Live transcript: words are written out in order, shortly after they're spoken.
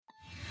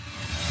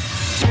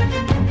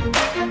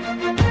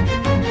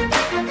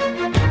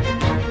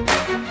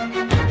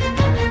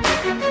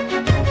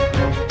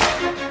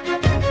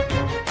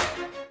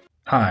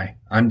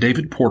I'm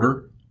David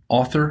Porter,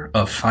 author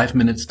of 5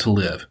 Minutes to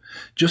Live.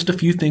 Just a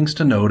few things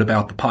to note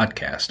about the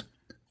podcast.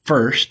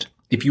 First,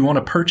 if you want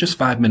to purchase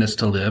 5 Minutes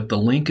to Live, the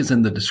link is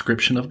in the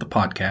description of the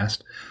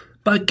podcast,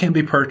 but can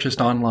be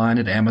purchased online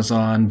at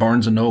Amazon,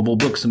 Barnes & Noble,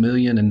 Books A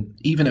Million, and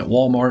even at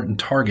Walmart and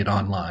Target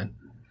online.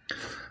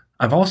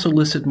 I've also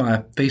listed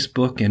my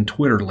Facebook and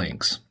Twitter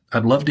links.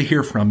 I'd love to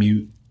hear from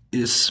you,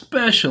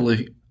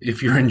 especially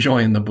if you're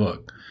enjoying the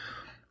book.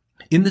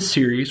 In this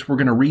series, we're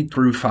going to read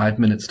through 5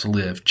 Minutes to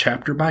Live,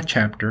 chapter by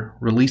chapter,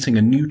 releasing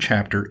a new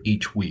chapter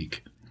each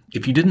week.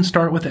 If you didn't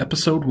start with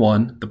episode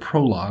 1, the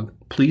prologue,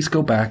 please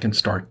go back and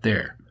start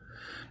there.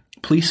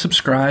 Please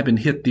subscribe and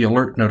hit the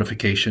alert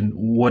notification,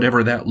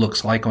 whatever that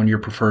looks like on your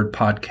preferred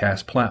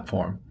podcast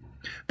platform.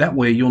 That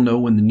way you'll know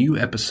when the new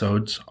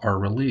episodes are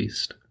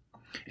released.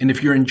 And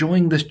if you're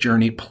enjoying this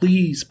journey,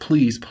 please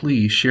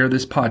share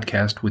this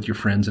podcast with your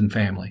friends and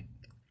family.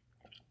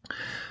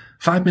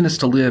 5 Minutes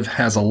to Live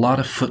has a lot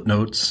of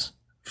footnotes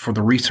for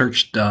the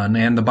research done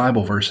and the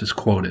Bible verses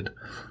quoted.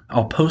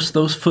 I'll post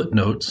those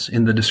footnotes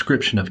in the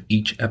description of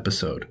each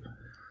episode.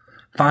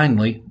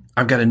 Finally,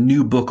 I've got a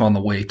new book on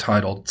the way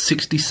titled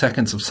 60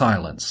 Seconds of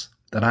Silence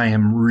that I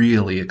am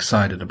really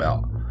excited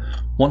about.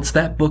 Once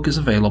that book is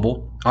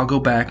available, I'll go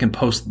back and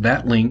post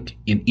that link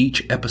in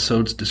each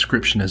episode's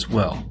description as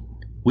well.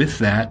 With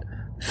that,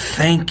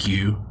 thank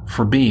you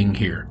for being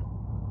here.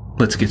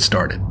 Let's get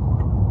started.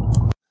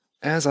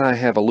 As I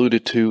have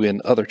alluded to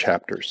in other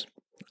chapters,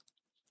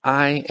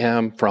 I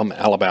am from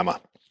Alabama.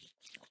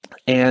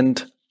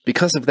 And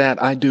because of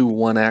that, I do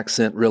one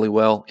accent really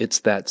well. It's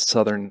that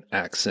Southern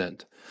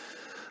accent.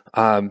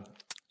 In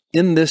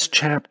this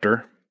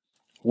chapter,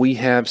 we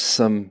have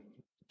some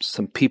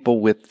people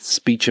with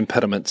speech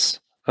impediments.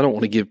 I don't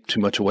want to give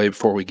too much away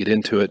before we get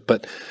into it,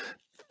 but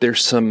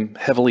there's some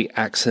heavily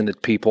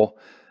accented people.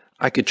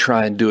 I could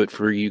try and do it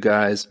for you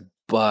guys,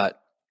 but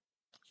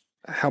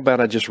how about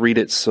I just read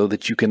it so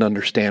that you can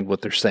understand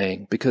what they're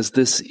saying, because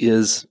this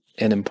is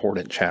an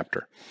important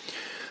chapter.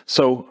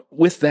 So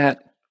with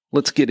that,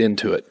 let's get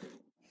into it.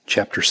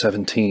 Chapter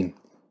 17.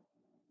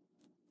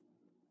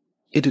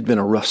 It had been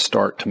a rough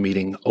start to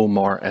meeting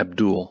Omar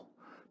Abdul,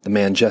 the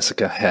man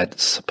Jessica had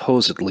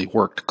supposedly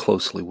worked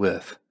closely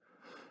with.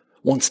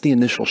 Once the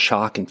initial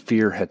shock and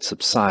fear had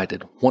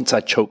subsided, once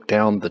I choked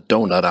down the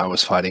donut I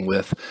was fighting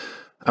with,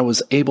 I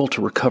was able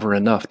to recover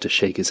enough to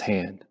shake his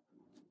hand.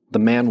 The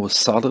man was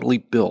solidly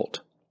built,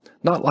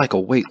 not like a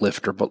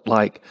weightlifter, but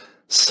like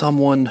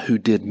someone who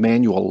did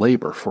manual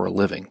labor for a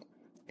living.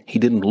 He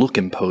didn't look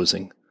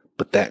imposing,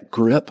 but that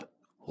grip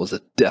was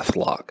a death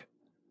lock.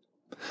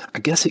 I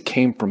guess it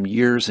came from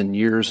years and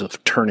years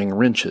of turning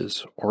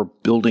wrenches or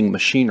building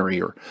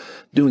machinery or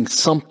doing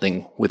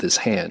something with his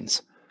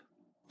hands.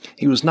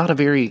 He was not a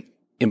very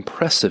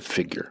impressive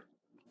figure,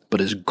 but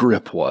his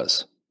grip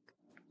was.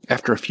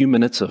 After a few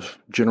minutes of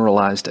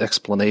generalized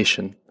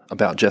explanation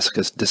about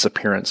Jessica's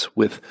disappearance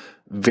with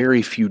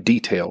very few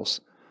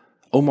details,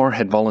 Omar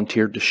had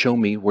volunteered to show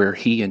me where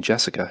he and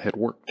Jessica had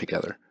worked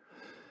together.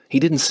 He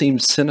didn't seem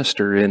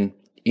sinister in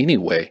any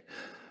way,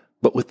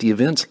 but with the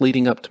events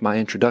leading up to my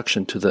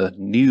introduction to the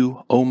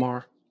new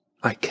Omar,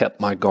 I kept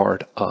my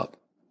guard up.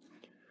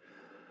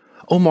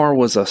 Omar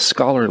was a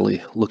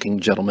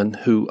scholarly-looking gentleman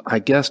who I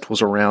guessed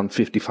was around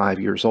 55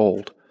 years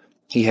old.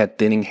 He had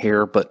thinning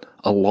hair but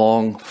a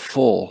long,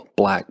 full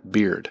black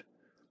beard.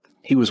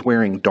 He was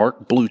wearing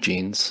dark blue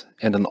jeans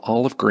and an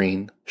olive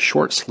green,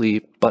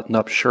 short-sleeved,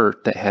 button-up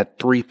shirt that had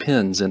 3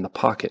 pins in the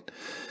pocket.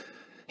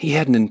 He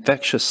had an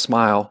infectious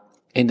smile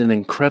and an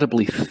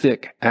incredibly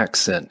thick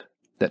accent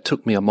that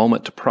took me a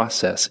moment to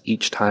process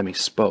each time he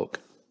spoke.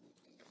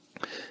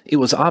 It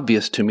was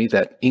obvious to me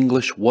that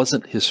English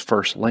wasn't his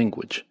first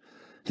language.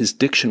 His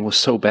diction was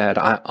so bad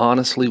I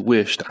honestly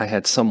wished I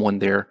had someone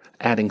there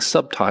adding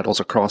subtitles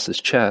across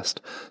his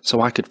chest so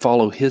I could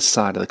follow his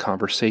side of the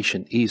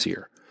conversation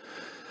easier.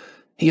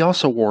 He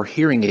also wore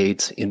hearing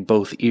aids in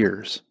both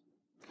ears.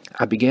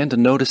 I began to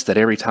notice that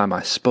every time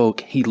I spoke,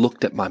 he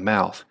looked at my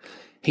mouth.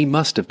 He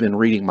must have been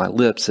reading my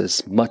lips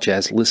as much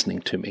as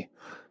listening to me.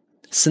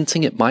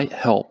 Sensing it might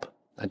help,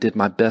 I did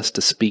my best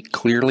to speak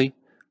clearly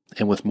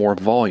and with more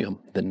volume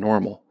than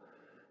normal.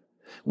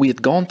 We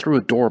had gone through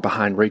a door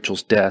behind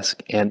Rachel's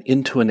desk and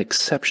into an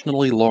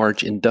exceptionally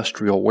large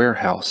industrial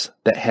warehouse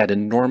that had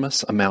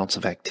enormous amounts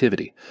of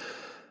activity.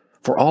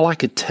 For all I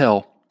could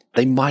tell,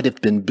 they might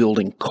have been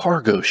building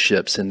cargo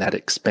ships in that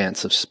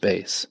expanse of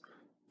space.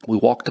 We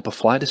walked up a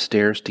flight of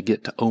stairs to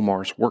get to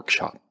Omar's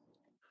workshop.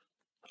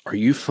 "Are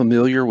you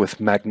familiar with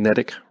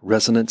magnetic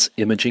resonance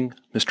imaging,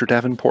 Mr.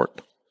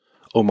 Davenport?"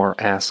 Omar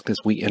asked as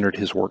we entered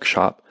his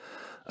workshop,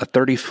 a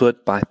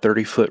 30-foot by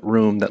 30-foot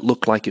room that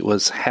looked like it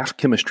was half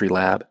chemistry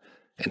lab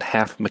and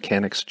half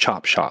mechanics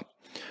chop shop.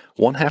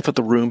 One half of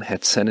the room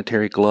had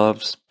sanitary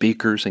gloves,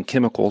 beakers, and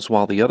chemicals,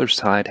 while the other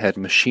side had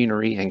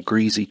machinery and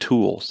greasy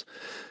tools.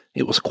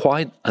 It was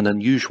quite an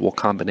unusual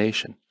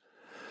combination.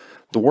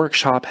 The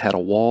workshop had a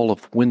wall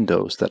of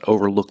windows that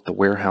overlooked the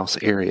warehouse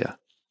area.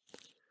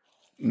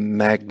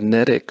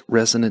 "Magnetic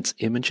resonance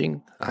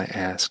imaging?" I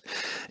asked.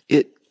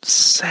 It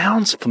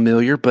sounds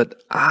familiar,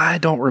 but I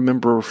don't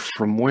remember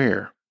from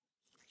where.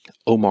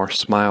 Omar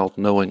smiled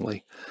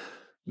knowingly.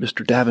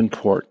 Mr.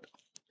 Davenport,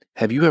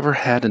 have you ever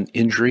had an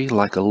injury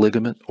like a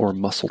ligament or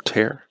muscle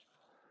tear?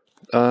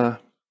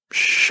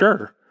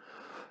 Sure,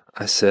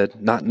 I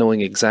said, not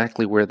knowing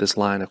exactly where this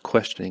line of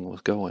questioning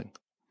was going.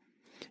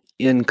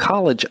 In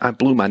college, I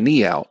blew my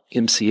knee out,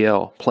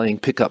 MCL, playing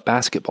pickup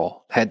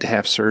basketball. Had to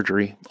have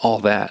surgery, all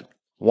that.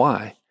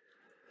 Why?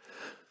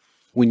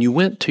 When you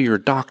went to your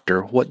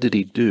doctor, what did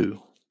he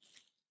do?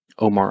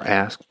 Omar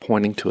asked,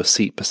 pointing to a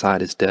seat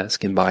beside his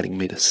desk, inviting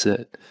me to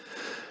sit.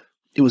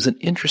 It was an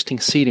interesting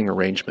seating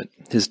arrangement.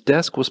 His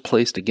desk was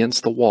placed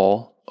against the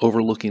wall,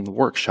 overlooking the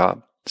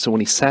workshop, so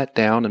when he sat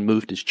down and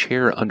moved his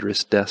chair under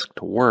his desk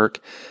to work,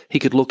 he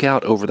could look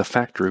out over the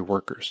factory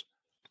workers.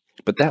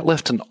 But that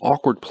left an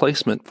awkward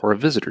placement for a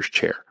visitor's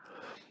chair.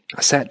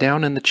 I sat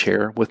down in the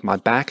chair with my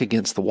back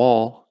against the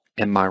wall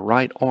and my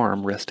right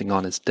arm resting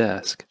on his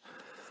desk.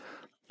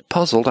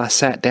 Puzzled, I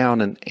sat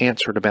down and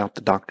answered about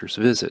the doctor's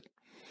visit.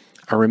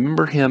 I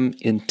remember him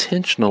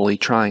intentionally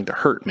trying to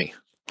hurt me.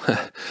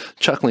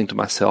 Chuckling to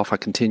myself, I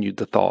continued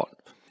the thought.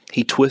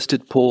 He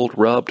twisted, pulled,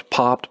 rubbed,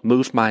 popped,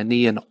 moved my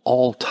knee in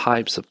all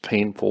types of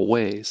painful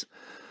ways.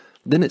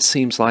 Then it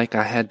seems like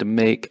I had to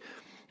make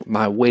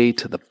my way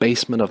to the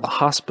basement of the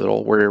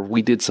hospital where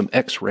we did some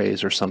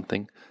x-rays or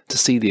something to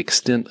see the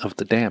extent of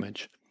the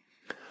damage.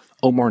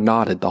 Omar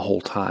nodded the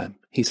whole time.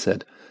 He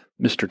said,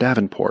 Mr.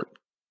 Davenport.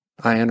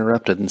 I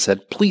interrupted and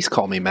said, Please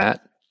call me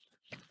Matt.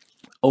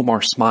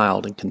 Omar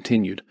smiled and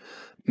continued,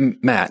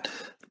 Matt,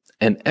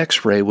 an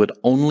x-ray would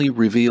only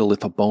reveal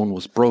if a bone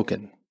was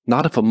broken,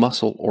 not if a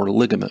muscle or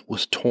ligament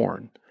was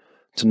torn.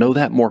 To know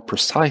that more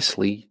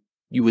precisely,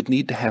 you would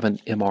need to have an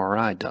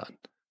MRI done.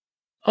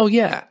 Oh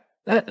yeah,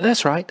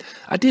 that's right.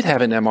 I did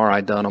have an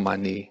MRI done on my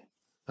knee,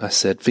 I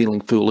said,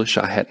 feeling foolish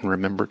I hadn't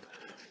remembered.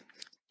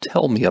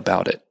 Tell me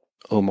about it,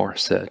 Omar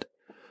said.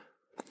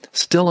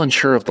 Still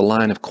unsure of the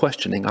line of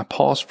questioning, I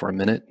paused for a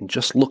minute and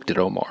just looked at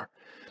Omar.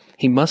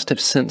 He must have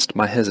sensed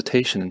my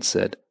hesitation and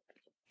said,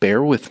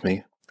 Bear with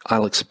me.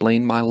 I'll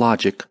explain my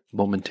logic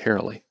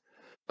momentarily.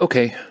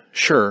 Okay,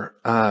 sure.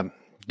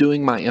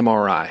 Doing my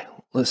MRI.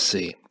 Let's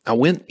see. I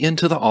went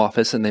into the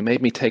office and they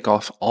made me take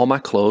off all my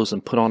clothes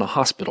and put on a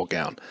hospital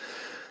gown.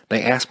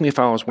 They asked me if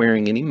I was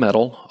wearing any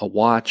metal, a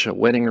watch, a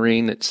wedding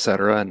ring,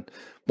 etc., and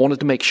wanted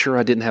to make sure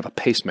I didn't have a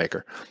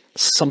pacemaker.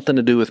 Something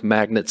to do with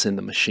magnets in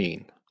the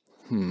machine.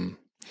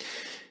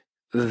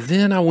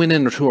 Then I went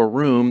into a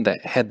room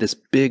that had this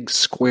big,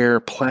 square,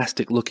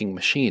 plastic-looking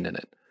machine in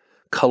it,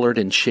 colored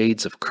in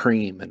shades of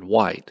cream and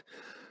white.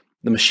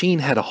 The machine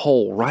had a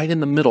hole right in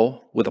the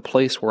middle with a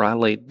place where I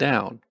laid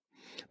down.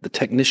 The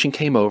technician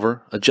came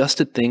over,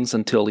 adjusted things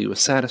until he was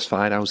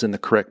satisfied I was in the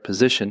correct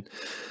position,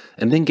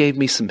 and then gave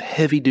me some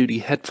heavy-duty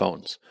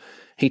headphones.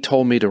 He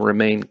told me to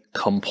remain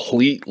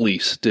completely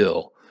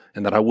still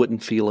and that I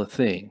wouldn't feel a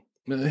thing.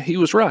 He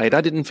was right.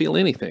 I didn't feel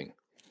anything.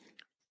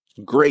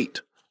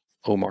 Great,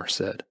 Omar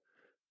said.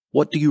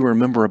 What do you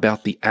remember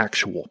about the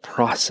actual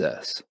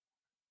process?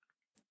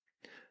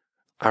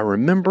 I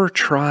remember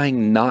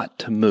trying not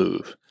to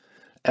move.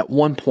 At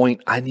one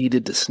point, I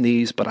needed to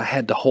sneeze, but I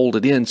had to hold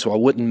it in so I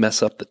wouldn't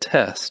mess up the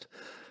test.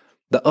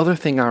 The other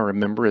thing I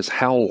remember is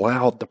how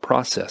loud the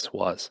process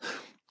was.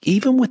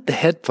 Even with the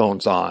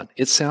headphones on,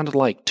 it sounded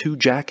like two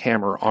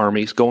jackhammer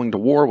armies going to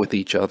war with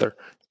each other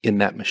in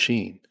that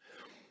machine.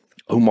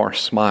 Omar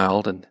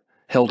smiled and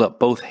held up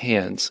both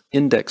hands,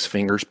 index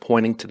fingers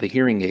pointing to the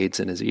hearing aids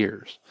in his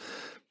ears.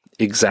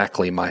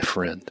 Exactly, my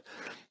friend.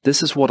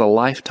 This is what a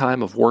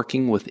lifetime of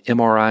working with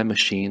MRI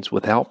machines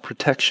without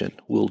protection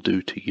will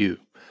do to you.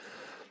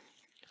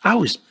 I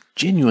was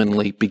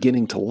genuinely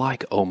beginning to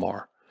like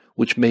Omar,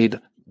 which made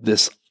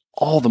this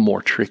all the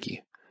more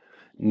tricky.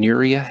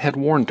 Nuria had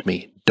warned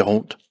me,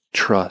 don't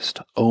trust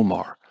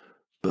Omar.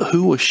 But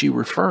who was she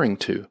referring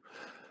to?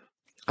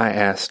 I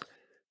asked,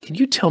 Can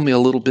you tell me a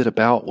little bit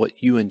about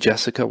what you and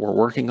Jessica were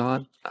working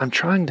on? I'm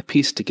trying to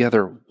piece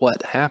together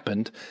what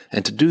happened,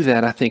 and to do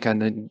that I think I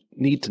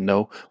need to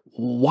know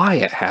why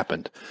it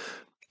happened.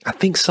 I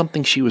think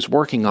something she was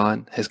working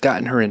on has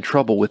gotten her in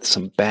trouble with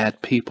some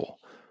bad people.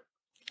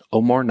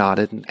 Omar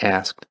nodded and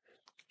asked,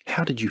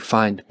 How did you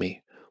find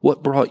me?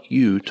 What brought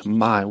you to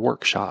my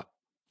workshop?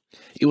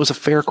 It was a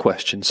fair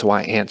question, so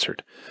I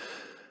answered.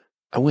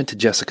 I went to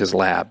Jessica's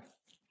lab,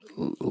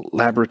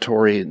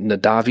 Laboratory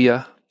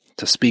Nadavia,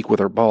 to speak with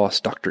her boss,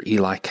 Dr.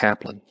 Eli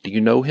Kaplan. Do you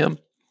know him?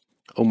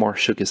 Omar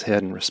shook his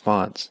head in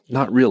response.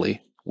 Not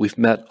really. We've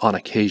met on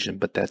occasion,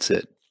 but that's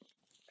it.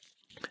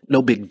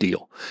 No big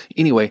deal.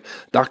 Anyway,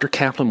 Dr.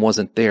 Kaplan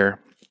wasn't there,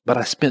 but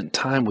I spent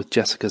time with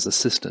Jessica's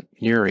assistant,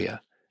 Nuria,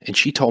 and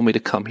she told me to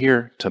come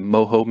here to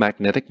Moho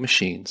Magnetic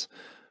Machines,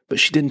 but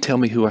she didn't tell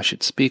me who I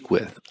should speak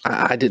with.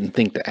 I didn't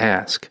think to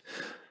ask.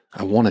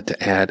 I wanted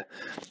to add,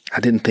 I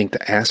didn't think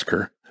to ask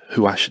her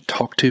who I should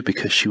talk to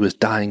because she was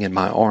dying in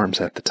my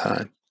arms at the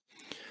time.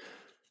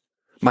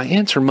 My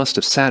answer must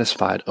have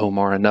satisfied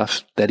Omar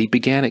enough that he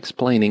began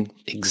explaining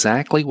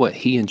exactly what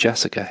he and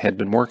Jessica had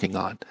been working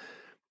on.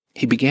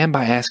 He began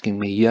by asking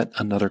me yet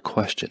another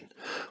question.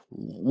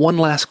 One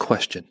last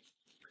question.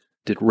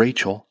 Did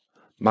Rachel,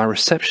 my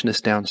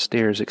receptionist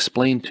downstairs,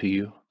 explain to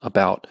you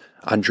about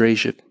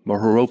Andrzej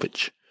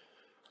Mohorovich?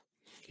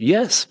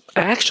 Yes,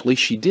 actually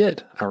she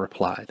did, I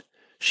replied.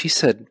 She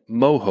said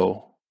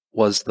Moho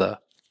was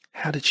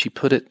how did she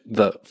put it,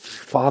 the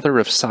father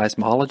of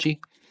seismology?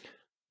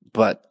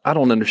 But I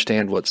don't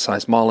understand what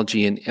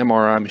seismology and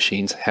MRI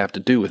machines have to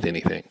do with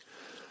anything.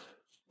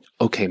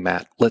 Okay,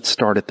 Matt, let's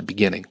start at the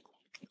beginning,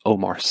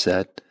 Omar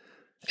said,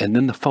 and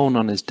then the phone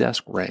on his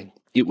desk rang.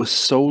 It was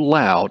so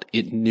loud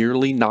it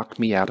nearly knocked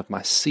me out of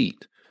my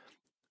seat.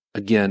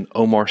 Again,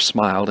 Omar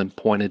smiled and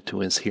pointed to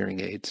his hearing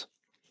aids.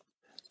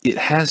 It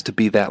has to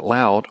be that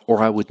loud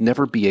or I would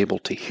never be able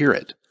to hear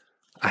it.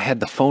 I had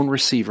the phone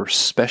receiver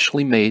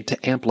specially made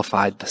to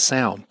amplify the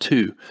sound,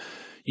 too.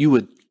 You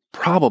would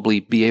probably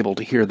be able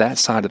to hear that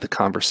side of the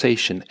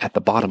conversation at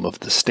the bottom of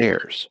the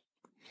stairs,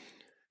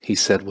 he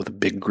said with a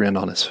big grin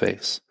on his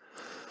face.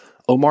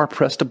 Omar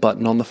pressed a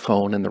button on the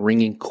phone and the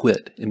ringing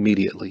quit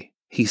immediately.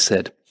 He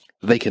said,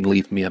 "They can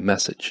leave me a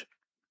message."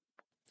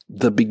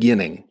 The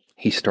beginning,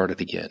 he started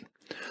again.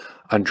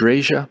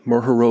 Andrzej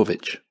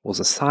Mohorovich was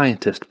a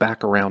scientist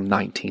back around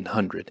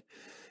 1900.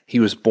 He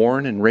was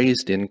born and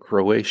raised in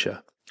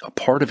Croatia, a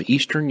part of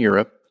Eastern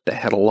Europe that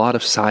had a lot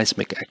of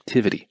seismic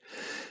activity.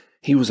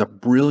 He was a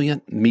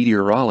brilliant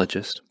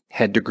meteorologist,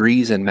 had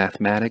degrees in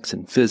mathematics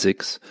and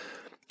physics,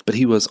 but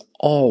he was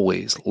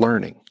always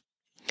learning.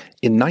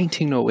 In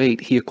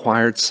 1908, he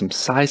acquired some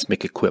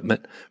seismic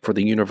equipment for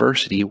the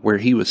university where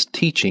he was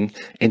teaching,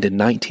 and in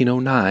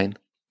 1909,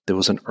 there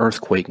was an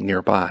earthquake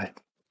nearby.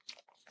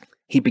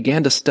 He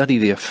began to study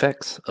the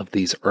effects of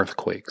these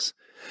earthquakes.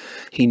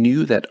 He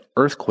knew that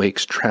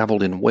earthquakes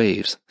traveled in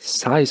waves,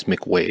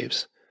 seismic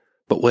waves,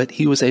 but what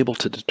he was able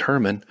to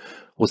determine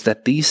was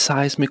that these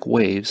seismic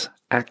waves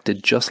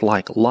acted just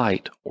like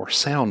light or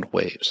sound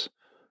waves.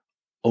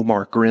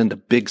 Omar grinned a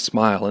big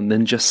smile and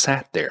then just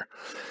sat there.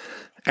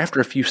 After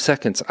a few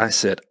seconds, I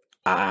said,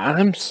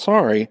 "I'm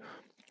sorry.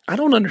 I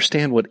don't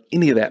understand what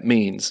any of that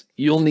means.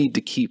 You'll need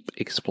to keep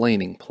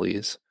explaining,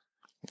 please."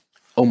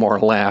 Omar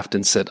laughed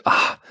and said,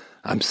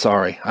 "I'm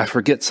sorry. I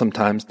forget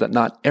sometimes that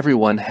not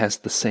everyone has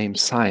the same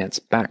science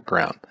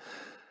background."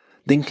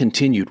 Then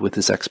continued with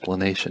his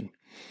explanation.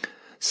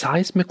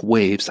 Seismic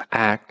waves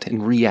act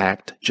and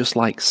react just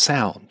like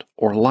sound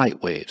or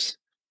light waves.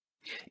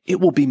 It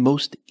will be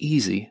most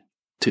easy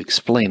to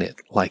explain it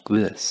like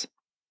this.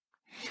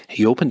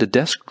 He opened a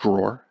desk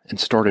drawer and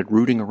started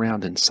rooting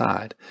around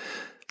inside.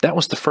 That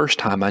was the first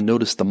time I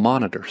noticed the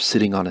monitor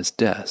sitting on his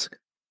desk.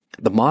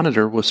 The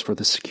monitor was for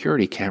the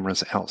security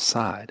cameras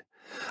outside.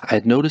 I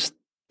had noticed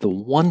the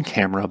one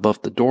camera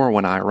above the door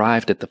when I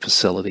arrived at the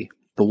facility,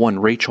 the one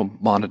Rachel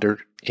monitored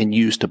and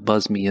used to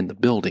buzz me in the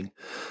building.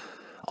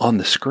 On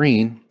the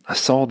screen, I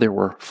saw there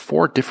were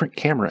 4 different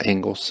camera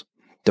angles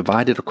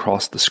divided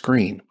across the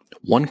screen,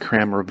 one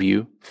camera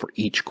view for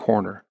each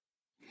corner.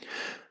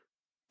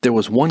 There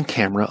was one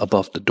camera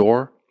above the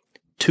door,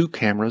 2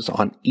 cameras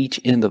on each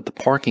end of the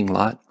parking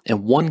lot,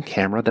 and one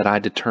camera that I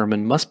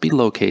determined must be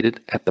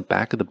located at the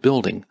back of the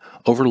building,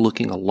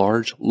 overlooking a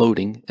large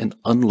loading and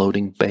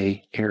unloading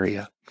bay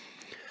area.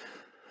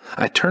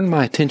 I turned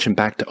my attention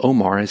back to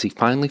Omar as he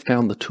finally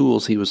found the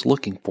tools he was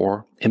looking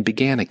for and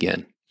began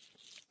again.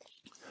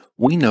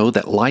 We know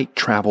that light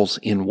travels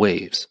in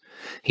waves.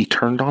 He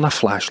turned on a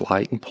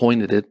flashlight and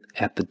pointed it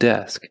at the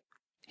desk.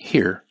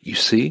 Here, you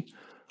see?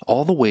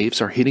 All the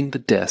waves are hitting the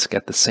desk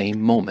at the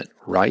same moment,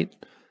 right?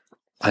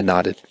 I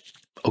nodded.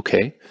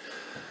 Okay.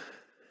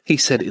 He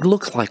said, "It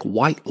looks like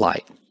white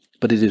light,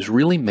 but it is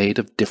really made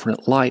of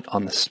different light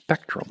on the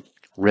spectrum.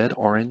 Red,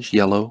 orange,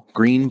 yellow,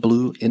 green,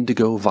 blue,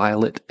 indigo,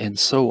 violet, and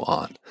so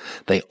on.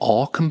 They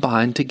all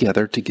combine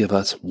together to give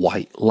us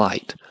white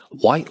light.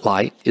 White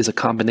light is a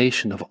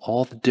combination of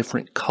all the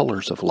different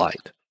colors of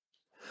light."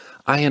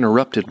 I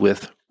interrupted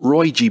with,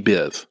 "Roy G.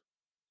 Biv."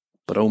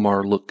 But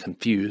Omar looked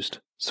confused,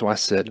 so I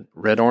said,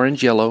 "Red,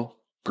 orange, yellow,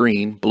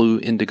 green, blue,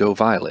 indigo,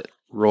 violet.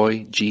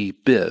 Roy G.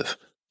 Biv."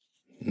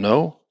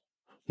 "No?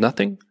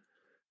 Nothing?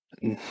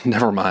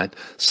 Never mind.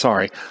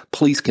 Sorry.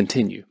 Please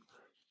continue."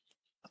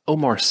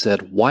 Omar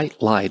said,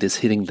 "White light is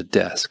hitting the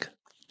desk,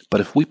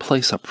 but if we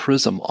place a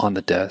prism on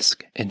the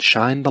desk and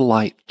shine the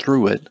light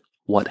through it,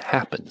 what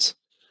happens?"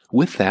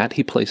 With that,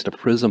 he placed a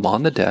prism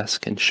on the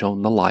desk and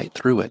shone the light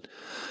through it.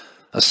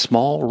 A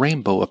small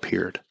rainbow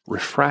appeared,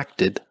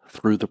 refracted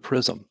through the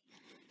prism.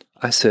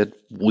 I said,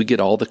 "We get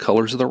all the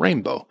colors of the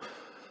rainbow."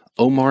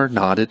 Omar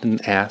nodded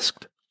and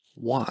asked,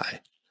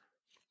 "Why?"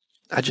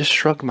 I just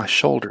shrugged my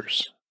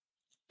shoulders.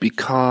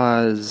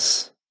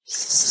 Because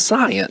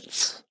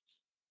science.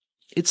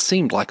 It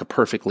seemed like a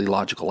perfectly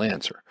logical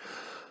answer.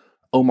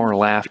 Omar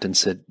laughed and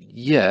said,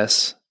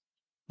 "Yes,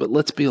 but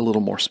let's be a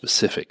little more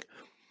specific.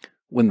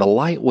 When the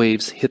light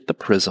waves hit the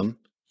prism,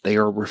 they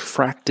are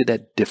refracted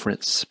at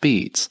different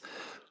speeds.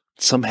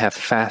 Some have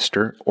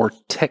faster or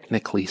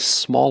technically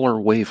smaller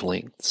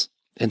wavelengths,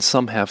 and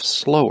some have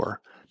slower,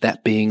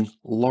 that being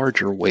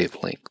larger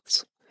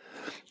wavelengths.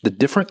 The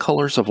different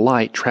colors of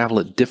light travel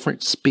at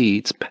different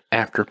speeds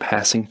after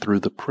passing through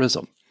the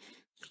prism.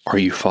 Are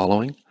you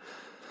following?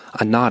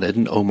 I nodded,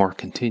 and Omar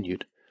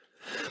continued.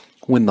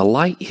 When the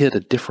light hit a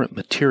different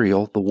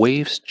material, the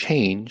waves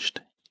changed,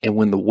 and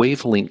when the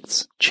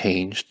wavelengths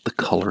changed, the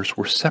colors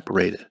were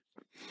separated.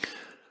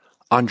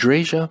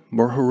 Andreja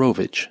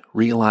Mrhorovich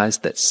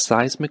realized that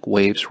seismic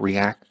waves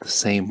react the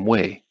same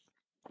way.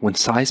 When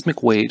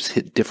seismic waves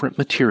hit different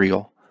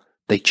material,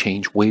 they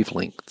change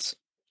wavelengths,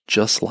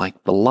 just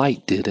like the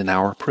light did in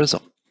our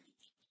prism.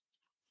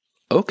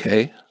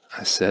 Okay,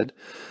 I said.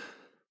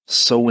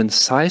 So when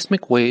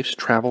seismic waves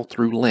travel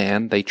through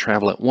land, they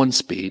travel at one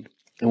speed,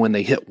 and when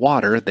they hit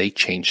water, they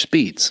change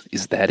speeds.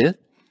 Is that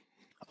it?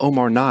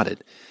 Omar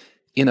nodded.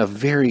 In a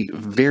very,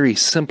 very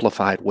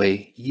simplified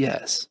way,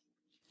 yes.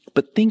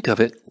 But think of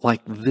it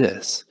like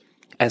this.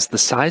 As the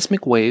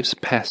seismic waves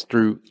pass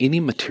through any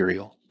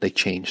material, they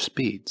change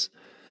speeds.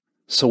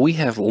 So we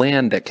have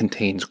land that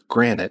contains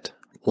granite,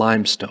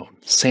 limestone,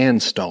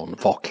 sandstone,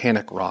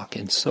 volcanic rock,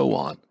 and so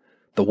on.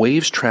 The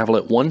waves travel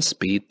at one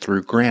speed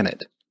through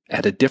granite,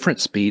 at a different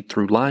speed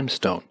through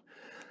limestone,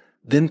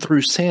 then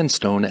through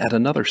sandstone at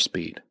another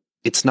speed.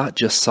 It's not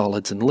just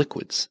solids and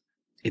liquids.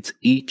 It's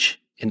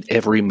each and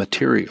every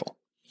material.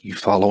 You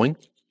following?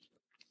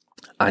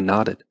 I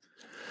nodded.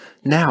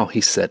 Now,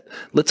 he said,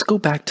 let's go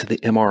back to the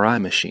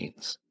MRI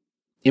machines.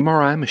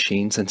 MRI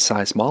machines and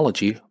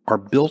seismology are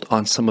built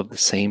on some of the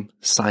same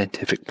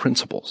scientific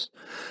principles.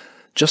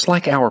 Just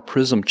like our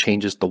prism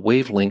changes the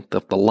wavelength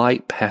of the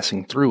light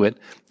passing through it,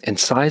 and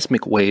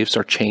seismic waves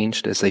are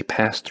changed as they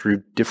pass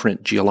through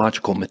different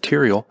geological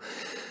material,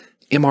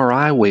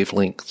 MRI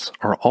wavelengths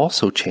are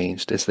also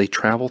changed as they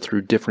travel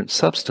through different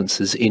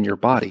substances in your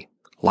body,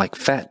 like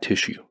fat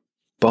tissue,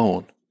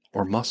 bone,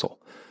 or muscle.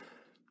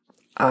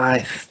 I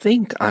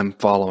think I'm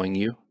following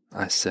you,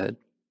 I said.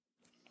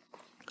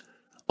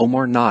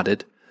 Omar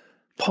nodded,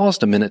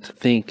 paused a minute to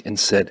think, and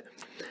said,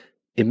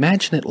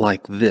 imagine it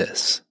like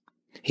this.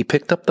 He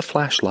picked up the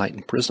flashlight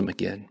and prism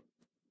again.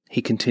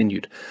 He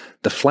continued,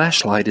 the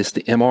flashlight is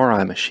the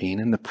MRI machine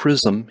and the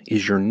prism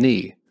is your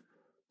knee.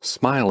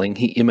 Smiling,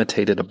 he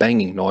imitated a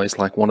banging noise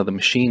like one of the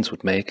machines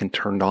would make and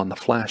turned on the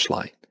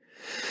flashlight.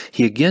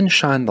 He again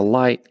shined the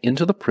light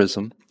into the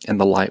prism and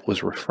the light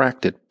was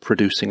refracted,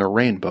 producing a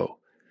rainbow.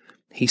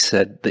 He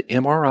said the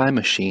MRI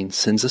machine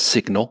sends a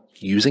signal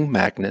using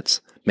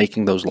magnets,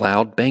 making those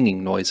loud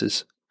banging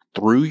noises,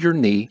 through your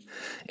knee,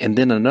 and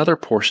then another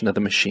portion of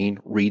the machine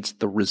reads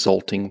the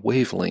resulting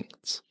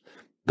wavelengths.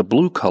 The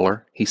blue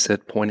color, he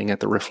said, pointing at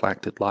the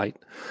reflected light,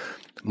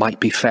 might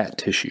be fat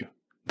tissue.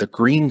 The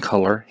green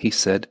color, he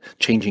said,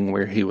 changing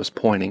where he was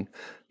pointing,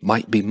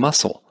 might be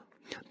muscle.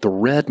 The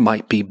red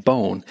might be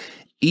bone.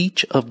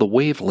 Each of the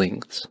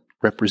wavelengths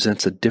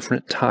represents a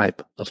different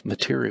type of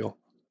material.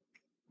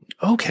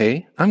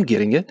 Okay, I'm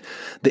getting it.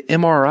 The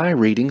MRI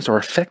readings are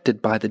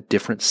affected by the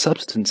different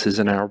substances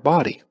in our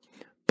body.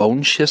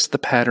 Bone shifts the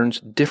patterns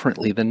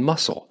differently than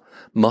muscle.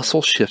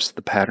 Muscle shifts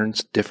the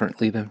patterns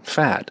differently than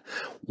fat.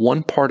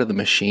 One part of the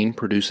machine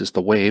produces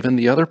the wave, and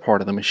the other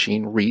part of the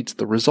machine reads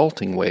the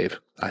resulting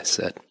wave, I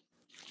said.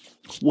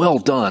 Well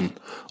done,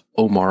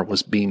 Omar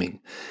was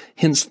beaming.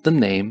 Hence the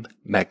name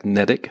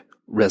magnetic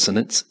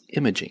resonance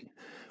imaging.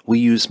 We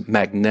use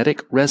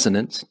magnetic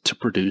resonance to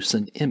produce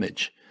an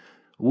image.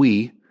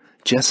 We,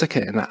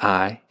 Jessica and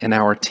I, and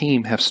our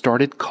team have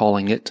started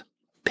calling it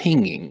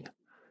pinging.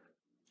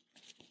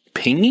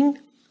 Pinging?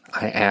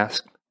 I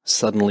asked,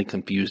 suddenly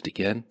confused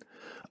again.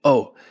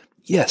 Oh,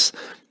 yes,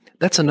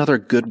 that's another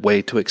good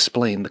way to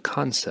explain the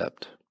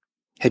concept.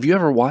 Have you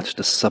ever watched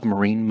a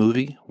submarine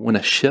movie? When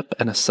a ship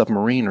and a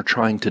submarine are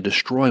trying to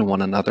destroy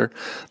one another,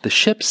 the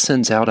ship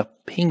sends out a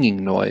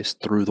pinging noise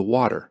through the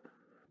water.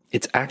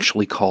 It's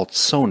actually called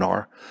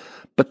sonar,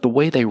 but the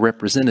way they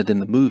represent it in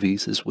the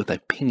movies is with a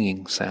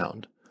pinging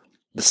sound.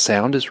 The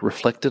sound is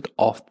reflected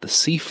off the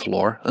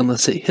seafloor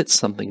unless it hits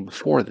something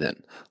before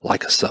then,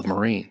 like a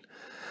submarine.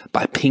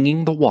 By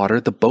pinging the water,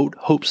 the boat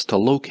hopes to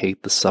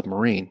locate the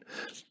submarine.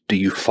 Do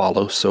you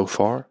follow so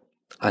far?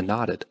 I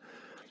nodded.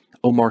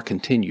 Omar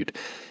continued,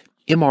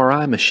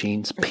 MRI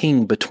machines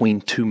ping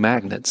between two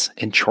magnets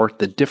and chart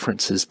the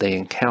differences they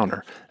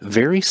encounter,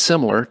 very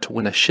similar to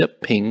when a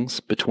ship pings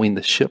between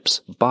the ship's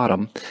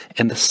bottom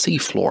and the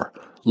seafloor,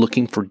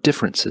 looking for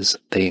differences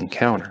they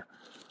encounter.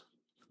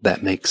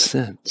 That makes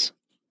sense.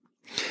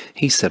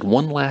 He said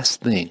one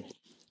last thing.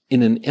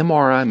 In an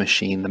MRI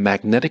machine, the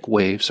magnetic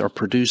waves are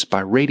produced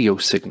by radio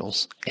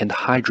signals and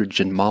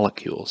hydrogen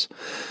molecules.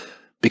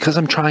 Because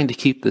I'm trying to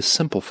keep this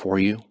simple for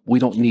you, we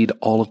don't need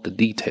all of the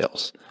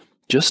details.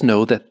 Just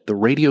know that the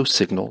radio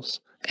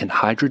signals and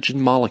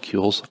hydrogen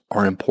molecules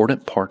are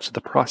important parts of the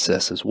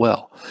process as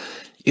well.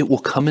 It will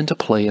come into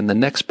play in the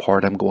next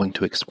part I'm going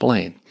to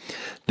explain.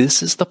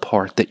 This is the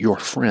part that your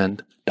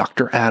friend,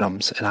 Dr.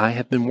 Adams, and I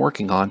have been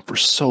working on for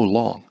so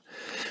long.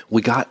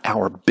 We got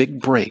our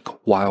big break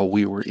while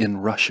we were in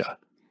Russia.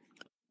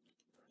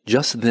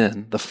 Just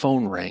then, the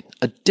phone rang,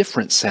 a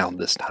different sound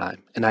this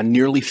time, and I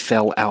nearly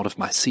fell out of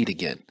my seat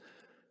again.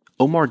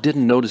 Omar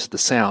didn't notice the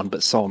sound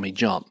but saw me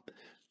jump.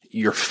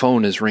 Your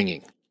phone is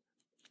ringing.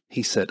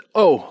 He said,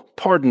 "Oh,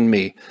 pardon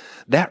me.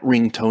 That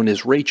ringtone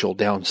is Rachel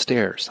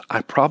downstairs.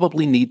 I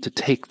probably need to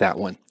take that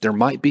one. There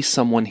might be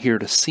someone here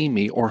to see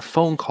me or a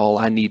phone call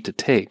I need to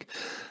take.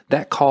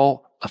 That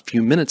call a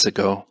few minutes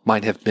ago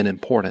might have been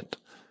important."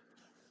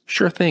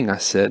 "Sure thing," I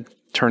said,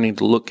 turning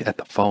to look at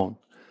the phone.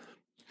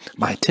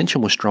 My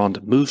attention was drawn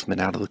to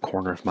movement out of the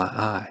corner of my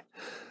eye.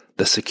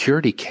 The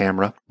security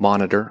camera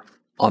monitor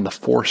on the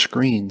 4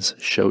 screens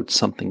showed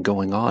something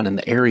going on in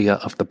the area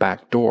of the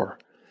back door.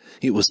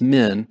 It was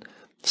men,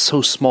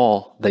 so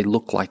small they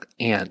looked like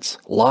ants,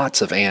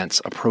 lots of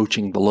ants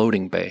approaching the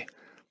loading bay.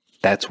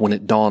 That's when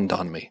it dawned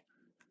on me.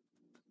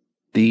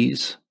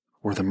 These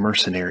were the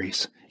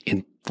mercenaries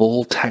in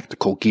full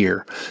tactical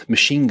gear,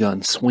 machine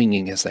guns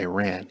swinging as they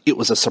ran. It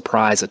was a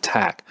surprise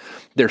attack.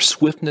 Their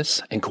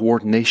swiftness and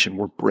coordination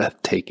were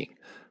breathtaking.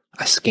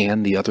 I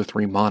scanned the other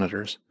 3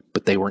 monitors,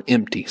 but they were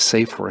empty,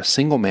 save for a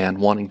single man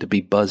wanting to be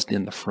buzzed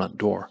in the front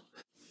door.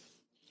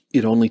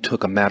 It only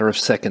took a matter of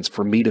seconds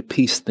for me to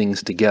piece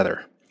things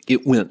together.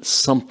 It went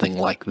something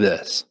like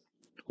this.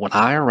 When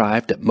I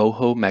arrived at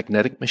Moho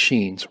Magnetic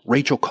Machines,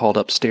 Rachel called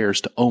upstairs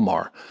to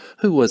Omar,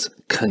 who was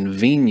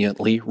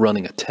conveniently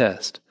running a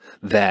test.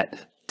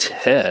 That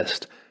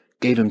test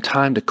gave him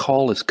time to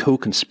call his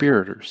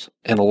co-conspirators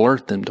and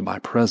alert them to my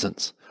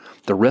presence.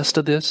 The rest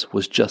of this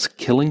was just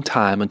killing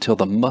time until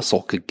the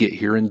muscle could get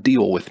here and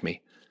deal with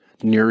me.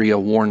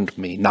 Nuria warned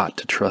me not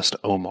to trust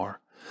Omar.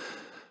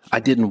 I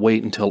didn't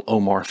wait until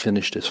Omar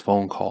finished his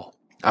phone call.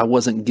 I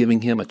wasn't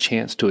giving him a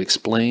chance to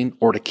explain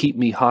or to keep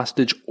me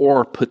hostage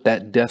or put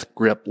that death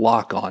grip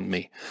lock on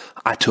me.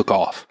 I took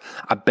off.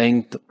 I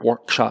banged the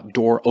workshop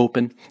door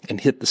open and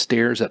hit the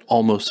stairs at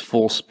almost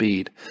full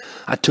speed.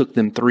 I took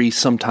them 3,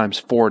 sometimes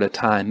 4 at a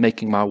time,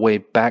 making my way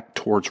back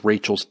towards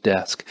Rachel's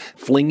desk.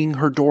 Flinging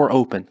her door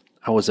open,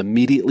 I was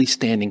immediately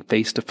standing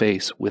face to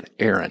face with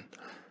Aaron.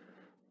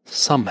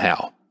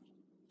 Somehow,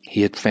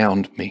 he had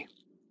found me.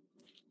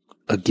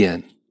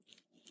 Again.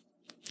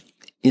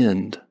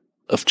 End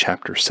of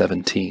chapter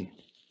 17.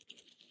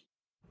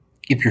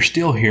 If you're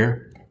still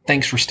here,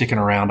 thanks for sticking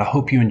around. I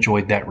hope you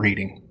enjoyed that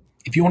reading.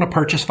 If you want to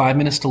purchase 5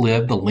 Minutes to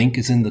Live, the link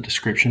is in the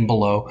description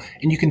below,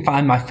 and you can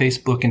find my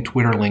Facebook and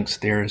Twitter links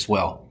there as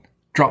well.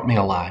 Drop me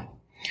a line.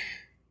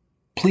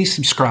 Please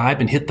subscribe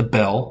and hit the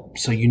bell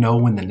so you know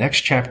when the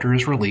next chapter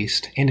is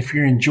released, and if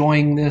you're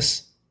enjoying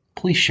this,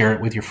 please share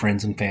it with your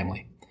friends and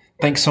family.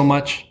 Thanks so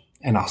much,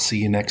 and I'll see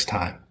you next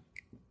time.